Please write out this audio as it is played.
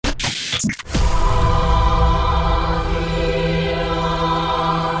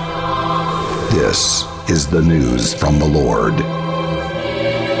This is the news from the Lord.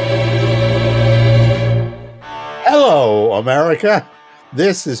 Hello, America.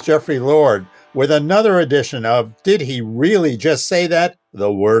 This is Jeffrey Lord with another edition of Did He Really Just Say That?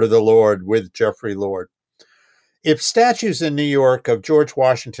 The Word of the Lord with Jeffrey Lord. If statues in New York of George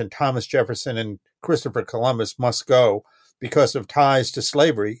Washington, Thomas Jefferson, and Christopher Columbus must go because of ties to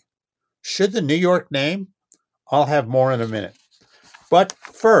slavery, should the New York name? I'll have more in a minute. But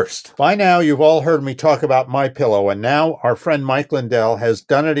first, by now you've all heard me talk about MyPillow, and now our friend Mike Lindell has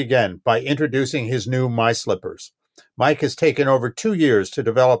done it again by introducing his new My Slippers. Mike has taken over 2 years to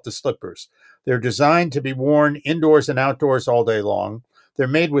develop the slippers. They're designed to be worn indoors and outdoors all day long. They're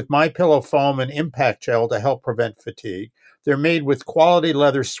made with MyPillow foam and impact gel to help prevent fatigue. They're made with quality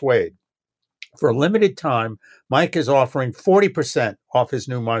leather suede. For a limited time, Mike is offering 40% off his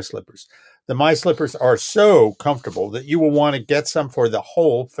new My Slippers. The My Slippers are so comfortable that you will want to get some for the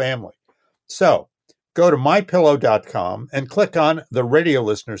whole family. So, go to mypillow.com and click on the radio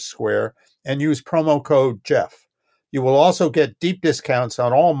listeners square and use promo code Jeff. You will also get deep discounts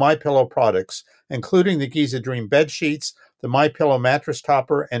on all MyPillow products, including the Giza Dream bed sheets, the MyPillow mattress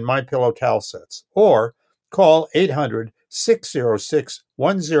topper, and MyPillow towel sets. Or call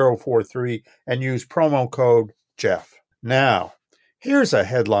 800-606-1043 and use promo code Jeff. Now, here's a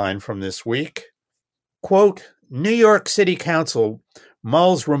headline from this week. Quote, New York City Council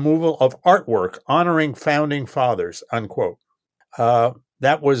mulls removal of artwork honoring founding fathers, unquote.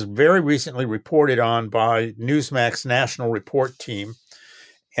 That was very recently reported on by Newsmax National Report Team.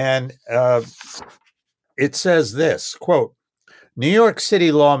 And it says this, quote, New York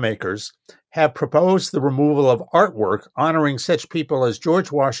City lawmakers have proposed the removal of artwork honoring such people as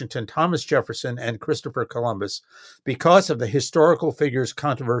George Washington, Thomas Jefferson, and Christopher Columbus because of the historical figure's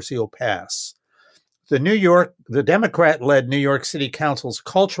controversial past. The Democrat-led New York City Council's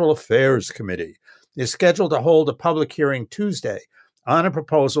Cultural Affairs Committee is scheduled to hold a public hearing Tuesday on a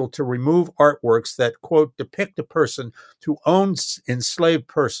proposal to remove artworks that, quote, depict a person who owns enslaved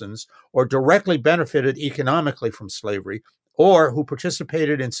persons or directly benefited economically from slavery, or who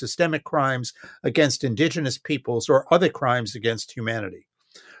participated in systemic crimes against indigenous peoples or other crimes against humanity.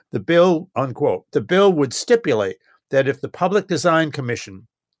 The bill, unquote, the bill would stipulate that if the Public Design Commission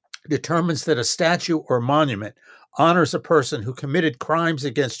determines that a statue or monument honors a person who committed crimes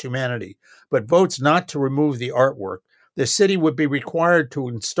against humanity, but votes not to remove the artwork, the city would be required to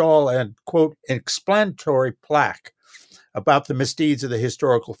install an, quote, explanatory plaque about the misdeeds of the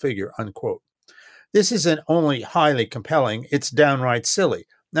historical figure, unquote. This isn't only highly compelling, it's downright silly,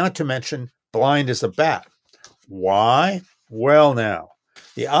 not to mention blind as a bat. Why? Well, now,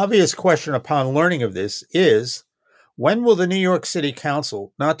 the obvious question upon learning of this is, when will the New York City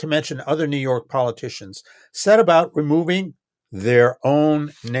Council, not to mention other New York politicians, set about removing their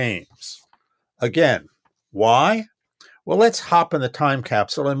own names? Again, why? Well, let's hop in the time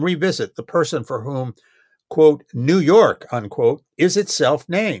capsule and revisit the person for whom, quote, New York, unquote, is itself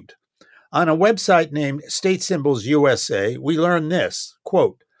named. On a website named State Symbols USA, we learn this,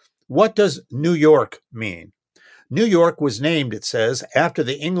 quote, what does New York mean? New York was named, it says, after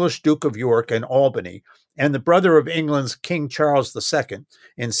the English Duke of York and Albany and the brother of England's King Charles II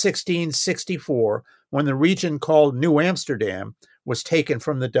in 1664, when the region called New Amsterdam was taken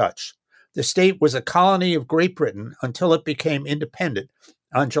from the Dutch. The state was a colony of Great Britain until it became independent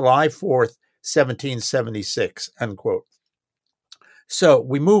on July 4th, 1776, unquote. So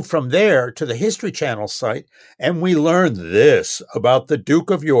we move from there to the History Channel site, and we learn this about the Duke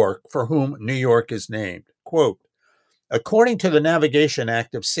of York, for whom New York is named. Quote, according to the Navigation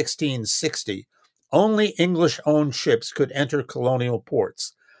Act of 1660, only English-owned ships could enter colonial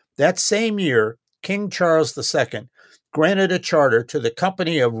ports. That same year, King Charles II granted a charter to the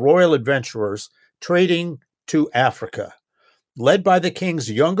Company of Royal Adventurers trading to Africa. Led by the king's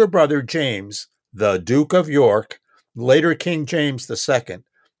younger brother, James, the Duke of York, later King James II,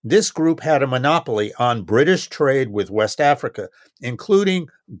 this group had a monopoly on British trade with West Africa, including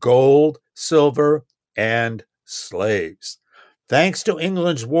gold, silver, and slaves. Thanks to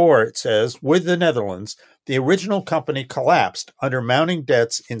England's war, it says, with the Netherlands, the original company collapsed under mounting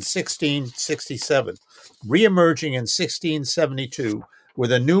debts in 1667, re-emerging in 1672 with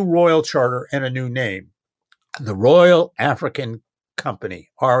a new royal charter and a new name, the Royal African Company,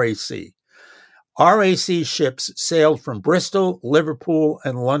 RAC. RAC ships sailed from Bristol, Liverpool,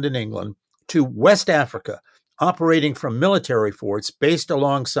 and London, England, to West Africa, operating from military forts based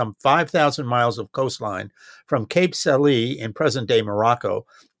along some 5,000 miles of coastline from Cape Salé in present-day Morocco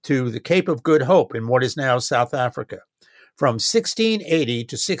to the Cape of Good Hope in what is now South Africa. From 1680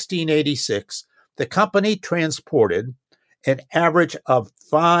 to 1686, the company transported an average of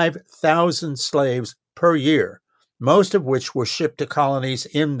 5,000 slaves per year, most of which were shipped to colonies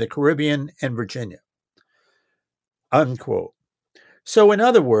in the Caribbean and Virginia. Unquote. So, in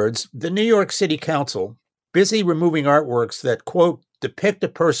other words, the New York City Council, busy removing artworks that, quote, depict a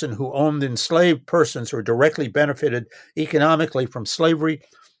person who owned enslaved persons or directly benefited economically from slavery,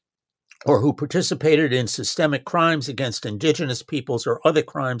 or who participated in systemic crimes against indigenous peoples or other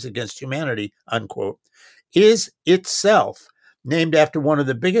crimes against humanity, unquote, is itself named after one of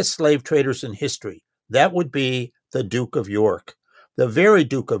the biggest slave traders in history. That would be the Duke of York, the very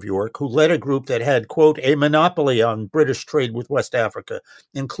Duke of York, who led a group that had, quote, a monopoly on British trade with West Africa,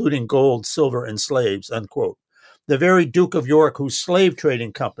 including gold, silver, and slaves, unquote. The very Duke of York, whose slave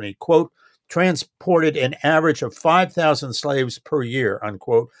trading company, quote, transported an average of 5,000 slaves per year,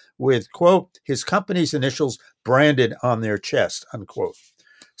 unquote, with, quote, his company's initials branded on their chest, unquote.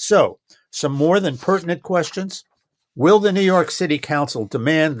 So, some more than pertinent questions. Will the New York City Council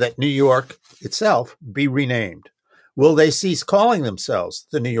demand that New York itself be renamed? Will they cease calling themselves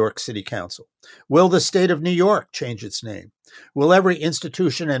the New York City Council? Will the state of New York change its name? Will every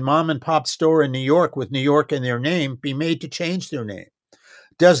institution and mom and pop store in New York with New York in their name be made to change their name?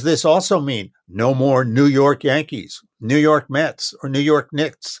 Does this also mean no more New York Yankees, New York Mets, or New York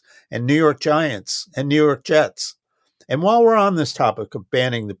Knicks, and New York Giants, and New York Jets? And while we're on this topic of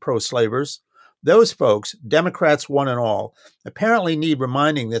banning the pro-slavers, those folks, Democrats one and all, apparently need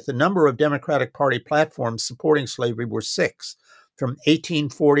reminding that the number of Democratic Party platforms supporting slavery were 6 from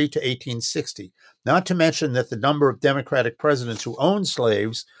 1840 to 1860, not to mention that the number of Democratic presidents who owned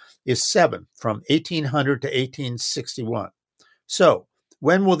slaves is 7 from 1800 to 1861. So,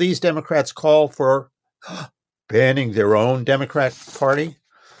 when will these Democrats call for banning their own Democratic Party?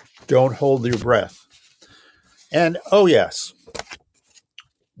 Don't hold your breath. And, oh yes,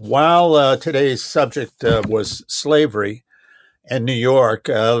 while today's subject was slavery and New York,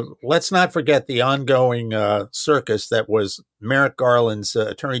 let's not forget the ongoing circus that was Merrick Garland's,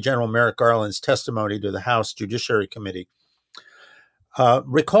 Attorney General Merrick Garland's testimony to the House Judiciary Committee.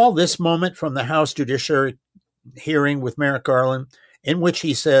 Recall this moment from the House Judiciary hearing with Merrick Garland, in which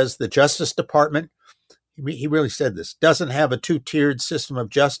he says the Justice Department, he really said this, doesn't have a two-tiered system of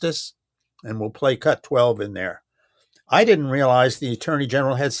justice, and we'll play cut 12 in there. I didn't realize the Attorney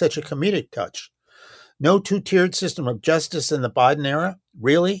General had such a comedic touch. No two-tiered system of justice in the Biden era?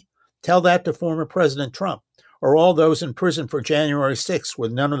 Really? Tell that to former President Trump, or all those in prison for January 6th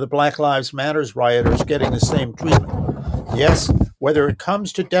with none of the Black Lives Matters rioters getting the same treatment. Yes, whether it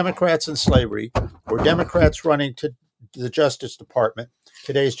comes to Democrats and slavery, or Democrats running to the Justice Department,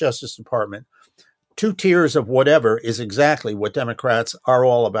 today's Justice Department, 2 tiers of whatever is exactly what Democrats are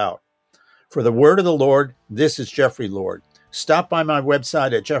all about. For the word of the Lord, this is Jeffrey Lord. Stop by my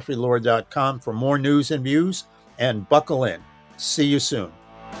website at jeffreylord.com for more news and views, and buckle in. See you soon.